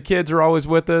together. Nice. The kids are always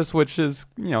with us, which is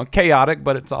chaotic,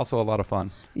 but it's also a lot of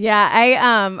fun. Yeah,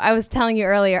 I was telling you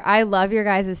earlier, I love your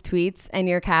guys' tweets and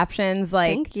your captions.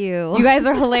 Like, thank you. You guys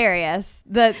are hilarious.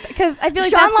 Because I feel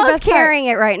like Sean that's the Lowe's best carrying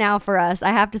it right now for us,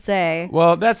 I have to say.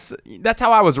 Well, that's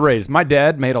how I was raised. My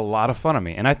dad made a lot of fun of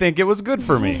me, and I think it was good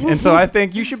for me. And so I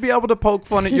think you should be able to poke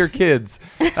fun at your kids.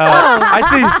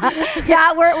 I see.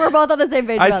 Yeah, we're both on the same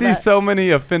page. I see so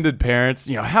many offended parents.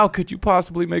 How could you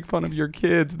possibly make fun of your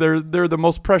kids? They're the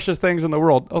most precious things in the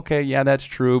world. Okay, yeah, that's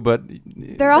true, but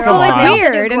they're also like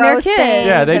weird and they're kids.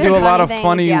 Yeah, they do a lot of things,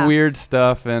 funny, weird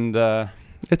stuff, and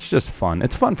it's just fun.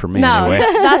 It's fun for me no, anyway.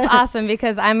 That's awesome,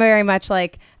 because I'm very much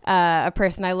like a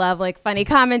person. I love like funny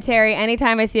commentary.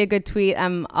 Anytime I see a good tweet,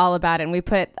 I'm all about it. And we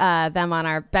put them on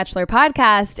our Bachelor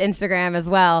podcast Instagram as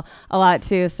well a lot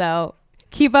too. So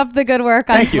keep up the good work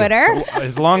on Thank Twitter. You.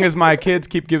 As long as my kids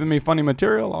keep giving me funny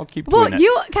material, I'll keep doing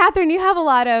it. Catherine, you have a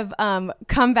lot of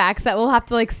comebacks that we'll have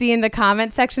to like see in the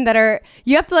comment section that are,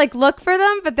 you have to like look for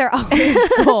them, but they're always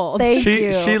gold. Thank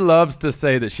you. She loves to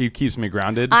say that she keeps me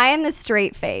grounded. I am the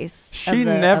straight face. She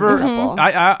never.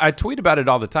 I tweet about it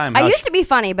all the time. I used to be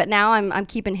funny, but now I'm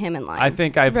keeping him in line. I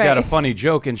think I've got a funny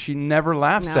joke, and she never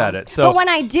laughs at it. So, but when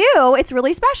I do, it's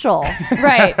really special.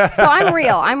 Right. So I'm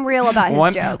real. I'm real about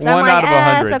his jokes. One out of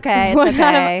Yeah, 100. it's okay. What It's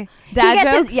kind of okay. dad He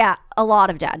gets jokes? yeah, a lot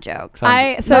of dad jokes. So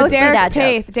Mostly Derek dad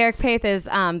Pace, jokes. Derek Pace is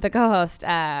the co-host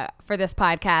for this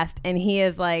podcast, and he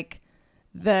is like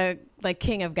the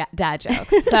king of dad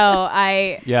jokes. So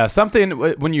Yeah, something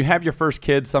when you have your first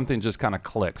kid, something just kind of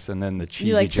clicks, and then the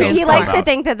cheesy like jokes He come likes to out.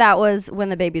 think that was when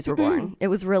the babies were born. It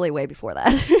was really way before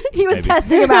that. He was Maybe.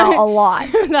 testing him out a lot.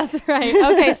 That's right.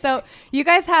 Okay, so you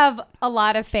guys have a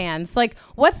lot of fans. Like,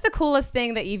 what's the coolest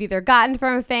thing that you've either gotten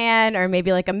from a fan, or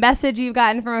maybe like a message you've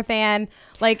gotten from a fan?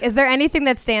 Like, is there anything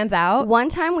that stands out? One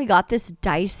time we got this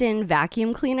Dyson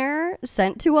vacuum cleaner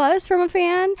sent to us from a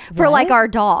fan for What? like our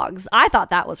dogs. I thought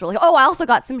that was really. Oh, I also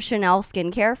got some Chanel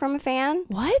skincare from a fan.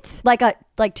 What? Like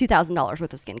 $2,000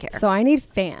 worth of skincare. So I need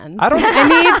fans. I don't- I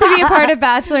need to be a part of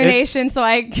Bachelor Nation so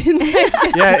I can.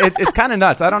 Yeah, it's kind of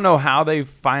nuts. I don't know how they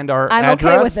find our I'm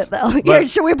address. okay with it though. but- Yeah,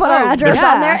 should we put our address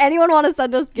yeah. on there? Anyone want to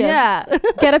send us gifts? Yeah,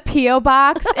 get a PO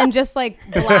box and just like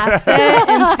blast it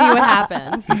and see what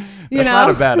happens. You That's know, not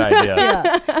a bad idea.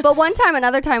 Yeah. But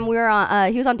another time we were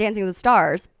on. He was on Dancing with the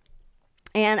Stars.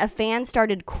 And a fan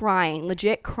started crying,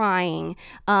 legit crying,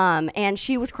 and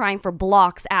she was crying for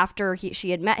blocks after she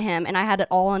had met him, and I had it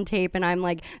all on tape, and I'm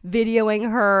like videoing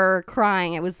her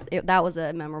crying. That was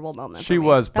a memorable moment. She for me.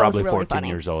 was That probably really 14 funny.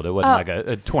 years old. It wasn't like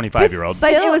a 25-year-old.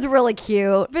 But Still- it was really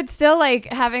cute. but still, like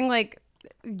having like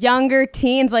younger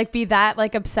teens like be that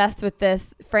like obsessed with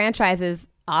this franchise is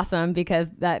awesome because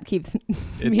that keeps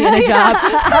me in a job.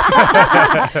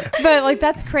 But like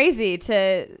that's crazy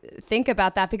to think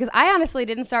about that because I honestly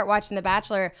didn't start watching The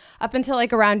Bachelor up until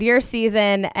like around your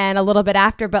season and a little bit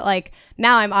after, but like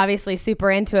now I'm obviously super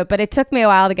into it, but it took me a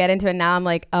while to get into it. Now I'm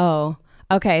like, oh,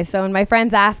 okay. So when my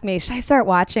friends ask me, should I start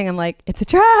watching? I'm like, it's a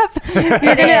trap.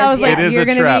 I was like, It is you're a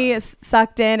going to trap. be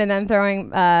sucked in and then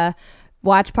throwing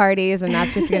watch parties, and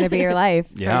that's just going to be your life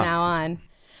Yeah. from now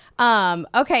on.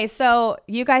 Okay, so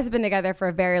you guys have been together for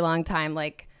a very long time.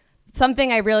 Like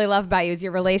something I really love about you is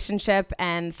your relationship.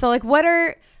 And so like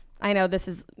I know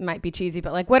this might be cheesy,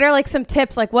 but like what are like some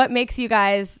tips? Like what makes you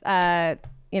guys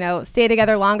stay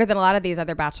together longer than a lot of these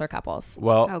other Bachelor couples?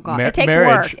 Well, Oh, God. It takes work.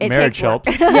 marriage, It marriage takes work.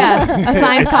 helps. Yeah, a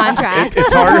signed contract.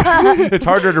 It's harder. It's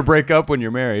harder to break up when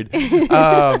you're married.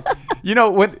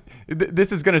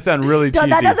 This is going to sound really cheesy.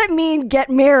 That doesn't mean get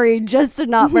married just to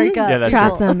not break up. Yeah, that's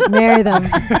Trap true. them, marry them.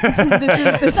 This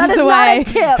That is is the not way. a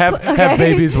tip. Have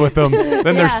babies with them. Then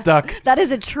they're Yeah. stuck. That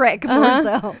is a trick, more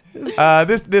so.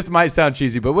 This might sound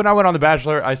cheesy, but when I went on The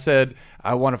Bachelor, I said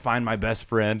I want to find my best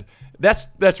friend.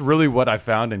 That's really what I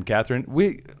found in Catherine.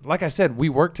 Like I said, we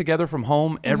work together from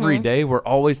home every day. We're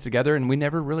always together, and we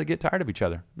never really get tired of each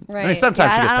other. I mean, Right.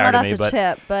 sometimes she I gets don't tired know of if me, that's but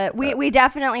a tip, but we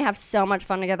definitely have so much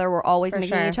fun together. We're always For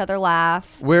making sure. each other laugh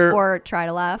or try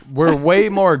to laugh. we're way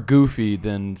more goofy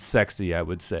than sexy, I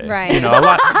would say. Right. You know,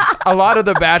 a lot of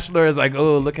The Bachelor is like,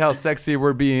 oh, look how sexy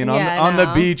we're being Yeah, on the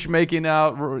no. beach, making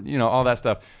out, all that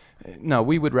stuff. No,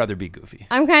 we would rather be goofy.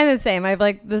 I'm kind of the same. I have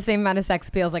like the same amount of sex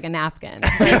appeal as like a napkin.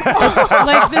 Like,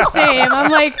 like the same. I'm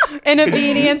like in a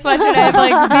beanie and sweatshirt. I have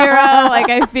like zero.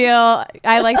 Like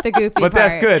I like the goofy But part.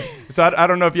 that's good. So I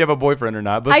don't know if you have a boyfriend or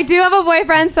not. But I do have a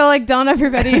boyfriend, so like don't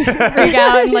everybody freak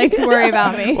out and like worry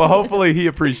about me. Well, hopefully he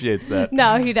appreciates that.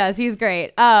 No, he does. He's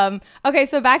great. Okay,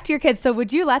 so back to your kids. So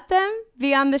would you let them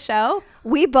be on the show?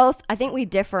 I think we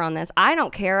differ on this. I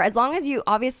don't care. As long as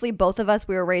obviously both of us,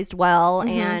 we were raised well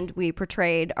and we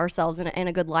portrayed ourselves in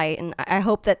a good light. And I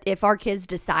hope that if our kids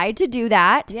decide to do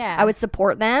that, Yeah. I would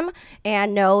support them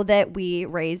and know that we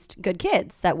raised good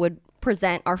kids that would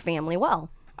present our family well.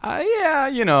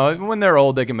 Yeah, when they're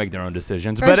old, they can make their own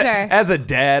decisions. For But sure. as a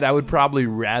dad, I would probably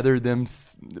rather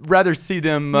see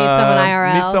them Meet someone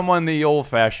IRL. meet someone the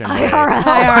old-fashioned way.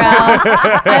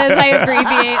 IRL, as I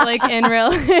abbreviate like in real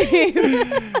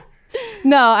life.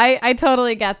 No, I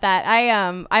totally get that.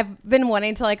 I've been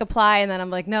wanting to like apply and then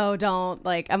I'm like, no, don't.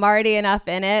 Like I'm already enough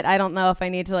in it. I don't know if I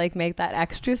need to like make that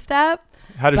extra step.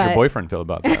 How does your But- boyfriend feel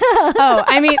about that? Oh,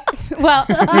 I mean, well,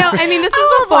 no, I mean, this is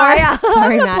I'll before. apply, yeah.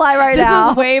 Sorry, I'll Matt. apply right this now.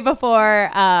 was way before,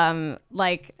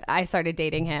 like, I started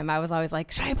dating him. I was always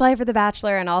like, should I apply for The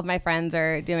Bachelor? And all of my friends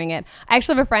are doing it. I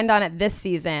actually have a friend on it this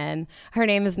season. Her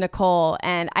name is Nicole,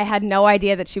 and I had no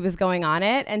idea that she was going on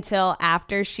it until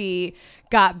after she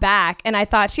got back, and I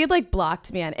thought she had like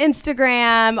blocked me on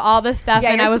Instagram, all this stuff, Yeah,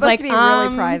 and you're I was supposed like, to be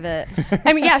really private.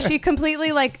 I mean, yeah, she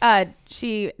completely like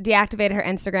she deactivated her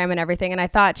Instagram and everything, and I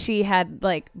thought she had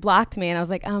like blocked me, and I was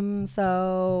like,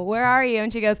 so where are you?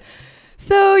 And she goes,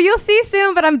 so you'll see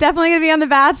soon, but I'm definitely gonna be on The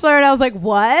Bachelor. And I was like,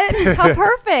 what? How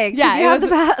perfect. Yeah, you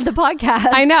it have the podcast.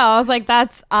 I know. I was like,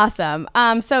 that's awesome.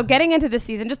 So getting into the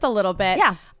season just a little bit.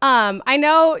 Yeah. I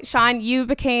know, Sean, you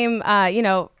became,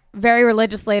 very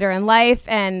religious later in life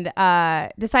and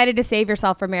decided to save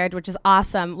yourself for marriage, which is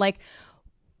awesome. Like,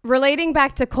 relating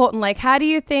back to Colton, like, how do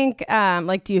you think,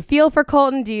 do you feel for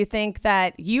Colton? Do you think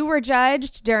that you were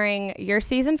judged during your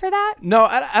season for that? No,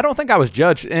 I don't think I was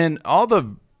judged. And all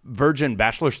the Virgin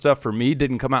Bachelor stuff for me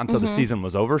didn't come out until the season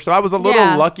was over. So I was a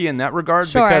little lucky in that regard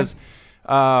because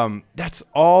that's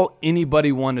all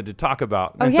anybody wanted to talk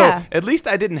about. And so at least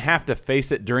I didn't have to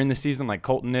face it during the season like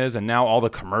Colton is. And now all the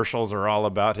commercials are all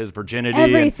about his virginity.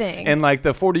 Everything. And like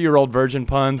the 40-year-old virgin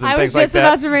puns and things like that.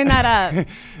 I was just about to bring that up.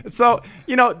 So,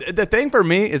 the thing for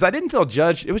me is I didn't feel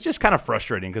judged. It was just kind of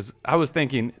frustrating because I was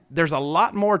thinking there's a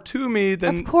lot more to me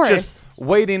than just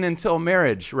waiting until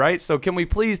marriage, right? So can we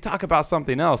please talk about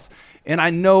something else? And I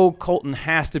know Colton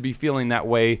has to be feeling that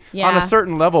way on a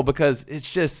certain level because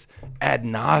it's just ad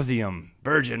nauseum.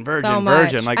 Virgin.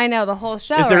 Like, I know the whole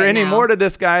show. Is there right any now. more to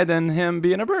this guy than him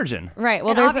being a virgin? Right.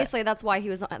 Well, and obviously that's why he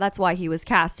was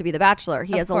cast to be the Bachelor.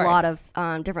 He has a lot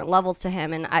of different levels to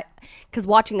him, and because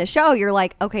watching the show, you're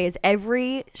like, okay, is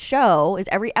every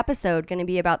episode going to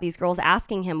be about these girls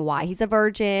asking him why he's a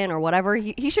virgin or whatever?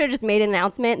 He should have just made an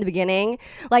announcement in the beginning,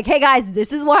 like, hey guys,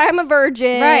 this is why I'm a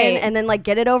virgin, right? And then like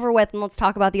get it over with, and let's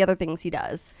talk about the other things he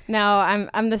does. No,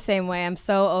 I'm the same way. I'm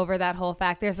so over that whole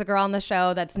fact. There's a girl on the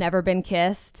show that's never been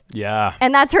kissed. Yeah.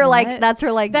 And that's her like That's her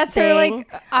thing.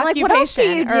 I'm like, what else do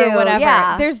you do? Or whatever.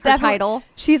 Yeah, there's her definitely title.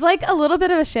 She's like a little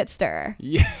bit of a shit stirrer.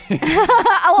 Yeah. Which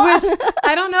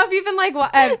I don't know if you've been like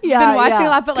been watching a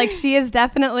lot, but like she is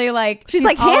definitely like she's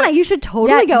like, Hannah, you should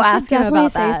totally go ask him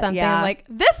about say that. something. Yeah. I'm like,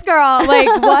 this girl,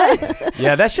 like what?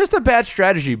 Yeah, that's just a bad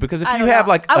strategy because if I you don't have know.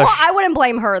 like I wouldn't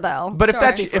blame her though. But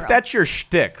Sure. if that's your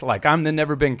shtick, like I'm the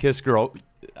never been kissed girl,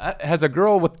 has a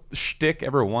girl with shtick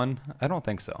ever won? I don't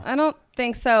think so. I don't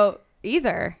think so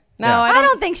either. No, Yeah. I I don't.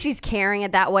 don't think she's carrying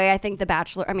it that way. I think the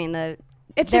Bachelor. I mean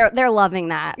It's they're loving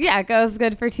that. Yeah, it goes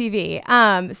good for TV.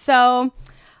 So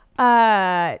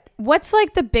what's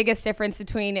like the biggest difference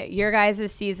between your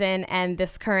guys' season and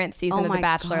this current season Oh of The my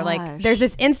Bachelor? Like, gosh. there's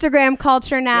this Instagram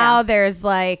culture now. Yeah. There's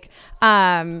like,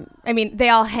 I mean, they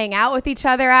all hang out with each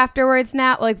other afterwards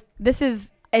now. Like, this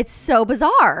is It's so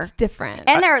bizarre. different.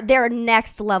 And they're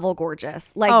next level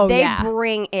gorgeous. Like they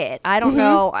bring it. I don't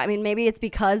know. I mean, maybe it's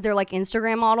because they're like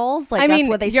Instagram models. Like I that's mean,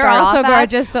 what they you're start also off as.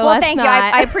 gorgeous, so well, let's thank you.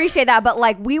 not. I appreciate that. But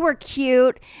like we were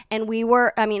cute, and we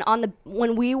were. I mean,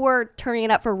 when we were turning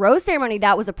it up for rose ceremony,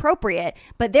 that was appropriate.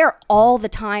 But they're all the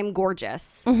time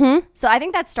gorgeous. Mm-hmm. So I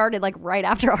think that started like right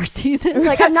after our season.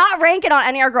 Like I'm not ranking on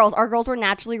any of our girls. Our girls were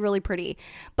naturally really pretty,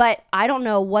 but I don't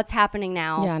know what's happening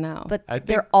now. Yeah, no. But I think-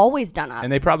 they're always done up.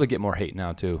 And they probably get more hate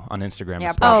now too on Instagram.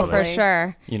 Yeah, especially. oh, for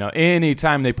sure.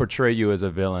 Anytime they portray you as a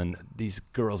villain, these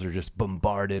girls are just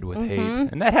bombarded with hate,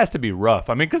 and that has to be rough.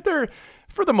 I mean, because they're,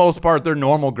 for the most part, they're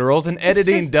normal girls, and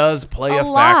editing just does play a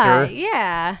lot. factor.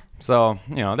 Yeah. So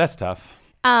that's tough.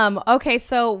 Okay,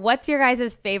 so what's your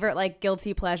guys' favorite like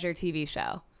guilty pleasure TV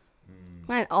show?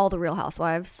 All the Real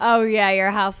Housewives. Oh yeah, you're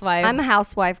a housewife. I'm a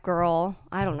housewife girl.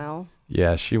 I don't know.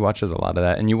 Yeah, she watches a lot of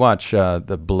that, and you watch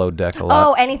the Below Deck a lot.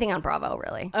 Oh, anything on Bravo,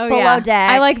 really. Oh, Below yeah.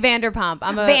 Deck. I like Vanderpump.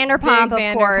 I'm a Vanderpump, big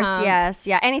of course. Vanderpump. Yes.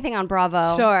 Yeah. Anything on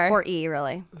Bravo. Sure. Or E,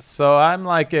 really. So I'm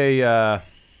like a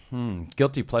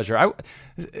guilty pleasure.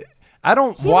 I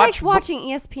don't He watch. likes watching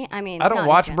ESPN. I mean, I don't not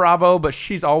watch ESPN. Bravo, but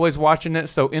she's always watching it,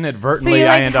 so inadvertently So you, I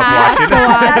like, end up have watching to it.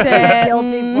 watch That's it. a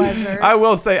guilty pleasure. I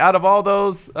will say, out of all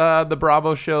those, the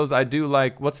Bravo shows, I do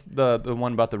like. What's the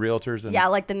one about the realtors? And Yeah,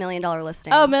 like the $1 Million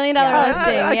Listing. Oh, $1 Million Yeah. Listing.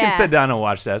 I yeah. can sit down and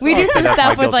watch that. So We I'll do say some that's my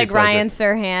stuff with guilty like pleasure. Ryan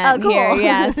Serhant Oh, cool. here.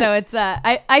 Yeah, so it's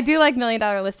I do like $1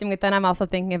 Million Listing, but then I'm also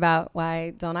thinking about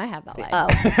why don't I have that life? Oh,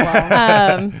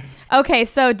 well. Okay,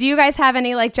 so do you guys have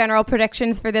any like general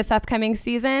predictions for this upcoming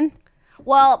season?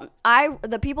 Well,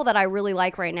 the people that I really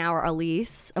like right now are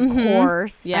Elise, of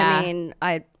course. Yeah. I mean,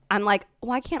 I'm like,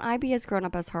 why can't I be as grown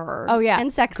up as her? Oh, yeah.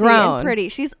 And sexy Grown. and pretty.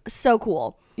 She's so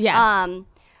cool. Yes.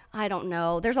 I don't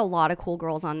know. There's a lot of cool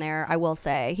girls on there, I will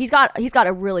say. He's got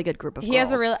a really good group of girls. He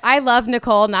has a real. I love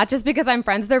Nicole, not just because I'm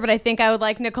friends with her, but I think I would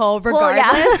like Nicole Well,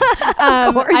 regardless. yeah.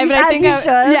 Of course, as you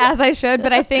should. Yeah, as I should.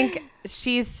 But I think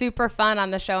she's super fun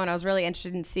on the show, and I was really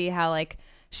interested in see how like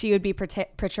she would be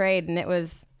portrayed, and it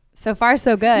was so far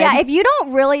so good. Yeah, if you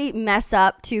don't really mess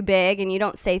up too big and you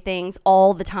don't say things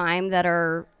all the time that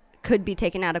could be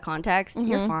taken out of context,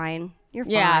 you're fine. You're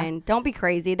Yeah. fine. Don't be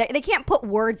crazy. They can't put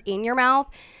words in your mouth.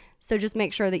 So just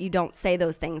make sure that you don't say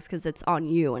those things because it's on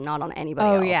you and not on anybody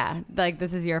else. Oh yeah, like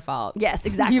this is your fault. Yes,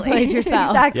 exactly. You played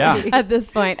yourself. Exactly. Yeah. At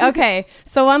this point. Okay.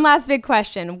 So one last big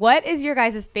question. What is your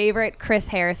guys' favorite Chris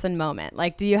Harrison moment?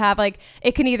 Like, do you have like,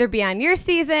 it can either be on your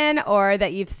season or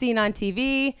that you've seen on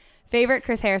TV, Favorite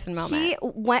Chris Harrison moment? He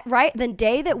went right the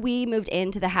day that we moved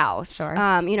into the house. Sure.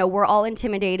 We're all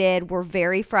intimidated. We're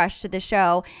very fresh to the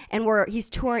show, and he's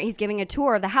touring. He's giving a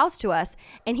tour of the house to us,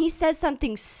 and he says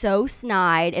something so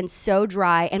snide and so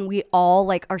dry, and we all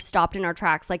like are stopped in our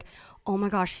tracks, like, oh my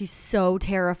gosh, he's so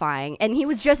terrifying. And he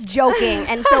was just joking.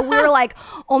 And so we were like,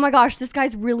 oh my gosh, this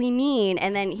guy's really mean.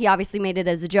 And then he obviously made it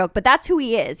as a joke, but that's who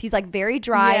he is. He's like very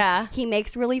dry. Yeah. He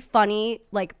makes really funny,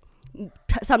 like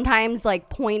sometimes like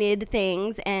pointed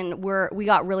things. And we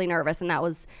got really nervous. And that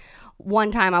was one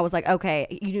time I was like, okay,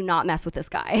 you do not mess with this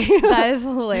guy. That is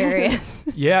hilarious.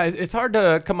 Yeah, it's hard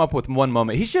to come up with one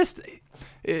moment.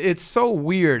 It's so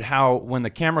weird how when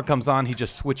the camera comes on, he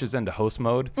just switches into host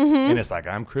mode. And it's like,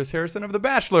 I'm Chris Harrison of The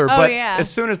Bachelor. Oh, but yeah. as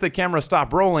soon as the camera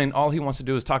stopped rolling, all he wants to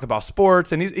do is talk about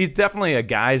sports. And he's definitely a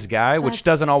guy's guy, which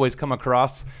doesn't always come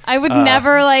across. I would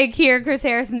never like hear Chris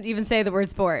Harrison even say the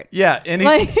word sport. Yeah, and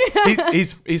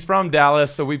he's from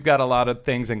Dallas, so we've got a lot of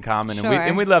things in common. Sure.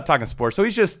 And we love talking sports. So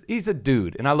he's a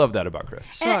dude, and I love that about Chris.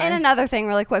 Sure. And another thing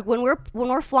really quick, when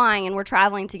we're flying and we're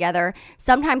traveling together,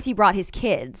 sometimes he brought his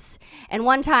kids. And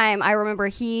one time I remember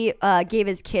he gave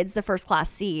his kids the first class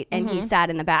seat and he sat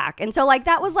in the back. And so like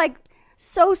that was like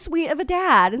so sweet of a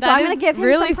dad. And so That I'm going is to give him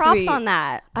really some props sweet. on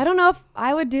that. I don't know if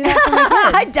I would do that for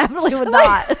my I kids. definitely would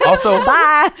not. Also,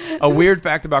 Bye. a weird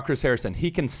fact about Chris Harrison,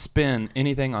 he can spin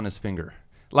anything on his finger.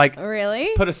 Like, Really?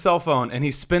 put a cell phone and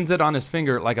he spins it on his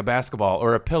finger like a basketball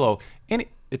or a pillow.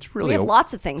 It's really We have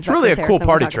lots of things. It's about really a Chris cool Harrison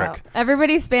party we talk trick.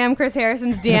 Everybody spam Chris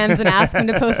Harrison's DMs and ask him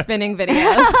to post spinning videos.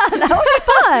 That would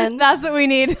be fun. That's what we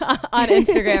need on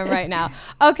Instagram right now.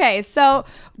 Okay, so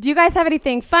do you guys have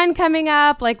anything fun coming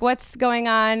up? Like what's going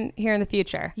on here in the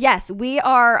future? Yes, we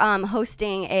are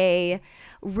hosting a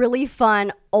really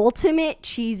fun ultimate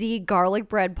cheesy garlic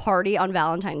bread party on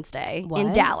Valentine's Day in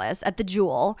What? Dallas at the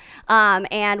Jewel.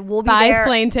 And we'll be Buys there.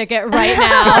 plane ticket right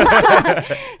now.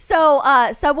 So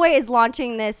Subway is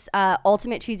launching this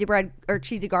ultimate cheesy bread or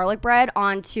cheesy garlic bread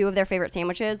on 2 of their favorite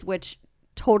sandwiches, which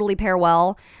totally pair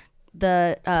well.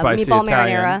 The Spicy meatball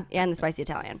Italian. marinara and the spicy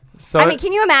Italian. So I mean,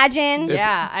 can you imagine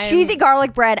cheesy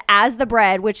garlic bread as the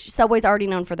bread, which Subway's already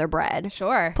known for their bread?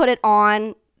 Sure. Put it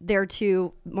on their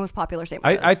 2 most popular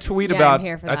sandwiches. I tweet Yeah, about I'm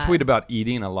here for I that. tweet about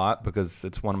eating a lot because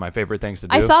it's one of my favorite things to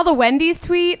do. I saw the Wendy's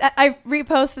tweet. I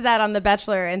reposted that on the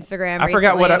Bachelor Instagram. I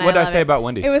forgot recently, what and I love say it. about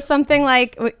Wendy's. It was something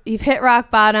like you've hit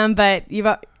rock bottom, but you've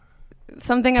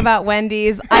something about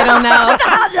Wendy's. I don't know,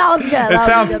 that was good. It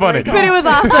sounds funny. but it was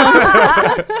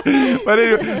awesome. But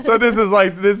anyway, so this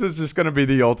is just going to be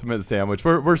the ultimate sandwich.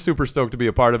 We're super stoked to be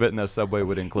a part of it, and the Subway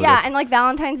would include us. Yeah, and like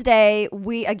Valentine's Day,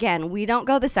 we don't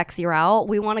go the sexy route.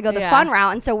 We want to go the Yeah. fun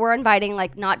route, and so we're inviting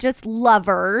like not just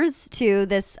lovers to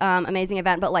this amazing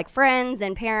event, but like friends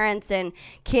and parents and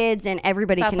kids, and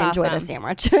everybody That's can enjoy awesome. the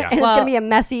sandwich. Yeah. And it's Well- gonna be a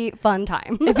messy, fun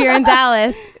time. If you're in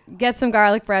Dallas, get some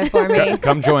garlic bread for me.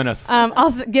 Come join us.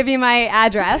 I'll give you my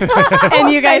address,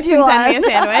 and you guys send you can send me a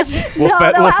one. sandwich. We'll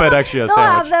FedEx you a They'll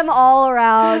have sandwich. them all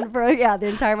around for the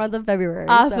entire month of February.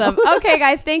 so. Awesome. Okay,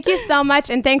 guys, thank you so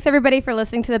much. And thanks, everybody, for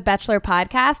listening to the Bachelor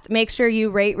podcast. Make sure you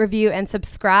rate, review, and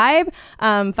subscribe.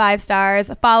 5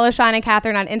 stars. Follow Sean and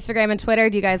Catherine on Instagram and Twitter.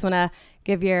 Do you guys want to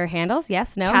give your handles?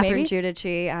 Yes? No? Catherine maybe?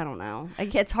 Judici, I don't know.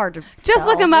 It's hard to Just spell.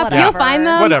 look them up. Whatever. You'll find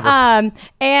them. Whatever.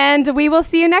 And we will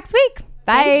see you next week.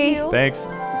 Bye. Thank you. Thanks.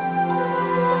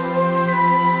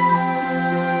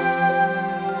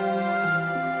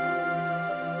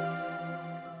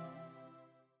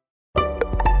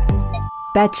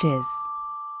 Betches.